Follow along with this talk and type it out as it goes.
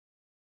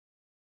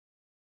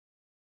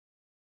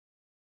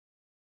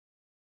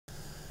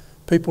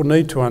People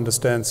need to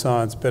understand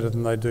science better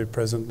than they do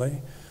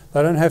presently.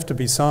 They don't have to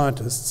be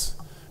scientists,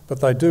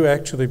 but they do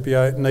actually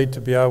need to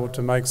be able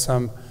to make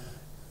some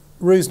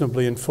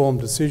reasonably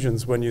informed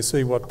decisions. When you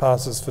see what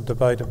passes for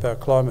debate about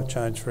climate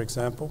change, for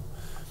example,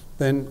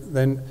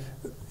 then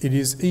it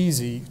is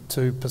easy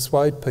to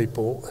persuade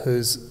people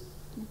who's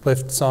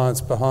left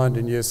science behind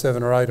in year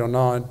 7 or 8 or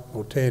 9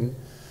 or 10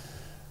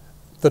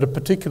 that a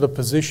particular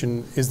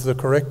position is the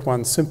correct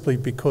one simply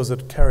because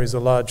it carries a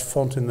large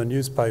font in the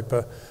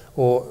newspaper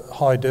or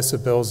high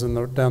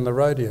decibels down the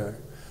radio.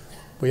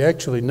 We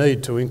actually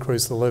need to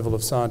increase the level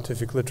of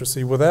scientific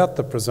literacy without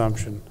the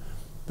presumption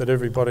that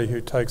everybody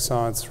who takes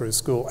science through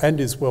school and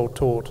is well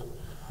taught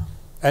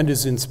and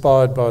is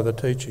inspired by the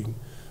teaching,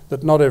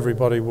 that not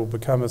everybody will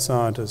become a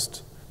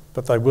scientist,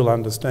 but they will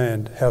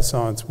understand how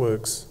science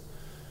works.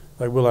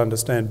 They will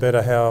understand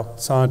better how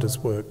scientists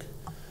work.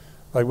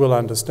 They will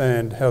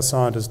understand how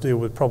scientists deal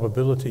with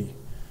probability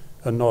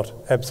and not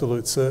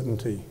absolute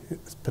certainty,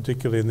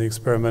 particularly in the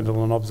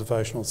experimental and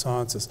observational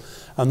sciences.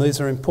 And these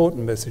are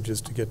important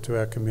messages to get to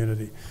our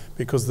community,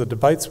 because the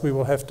debates we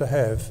will have to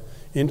have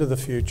into the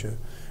future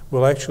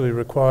will actually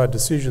require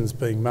decisions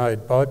being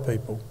made by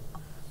people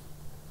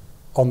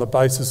on the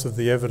basis of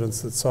the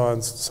evidence that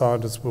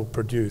scientists will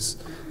produce,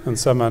 and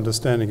some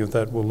understanding of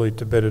that will lead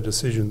to better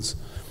decisions,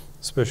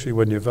 especially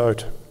when you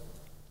vote.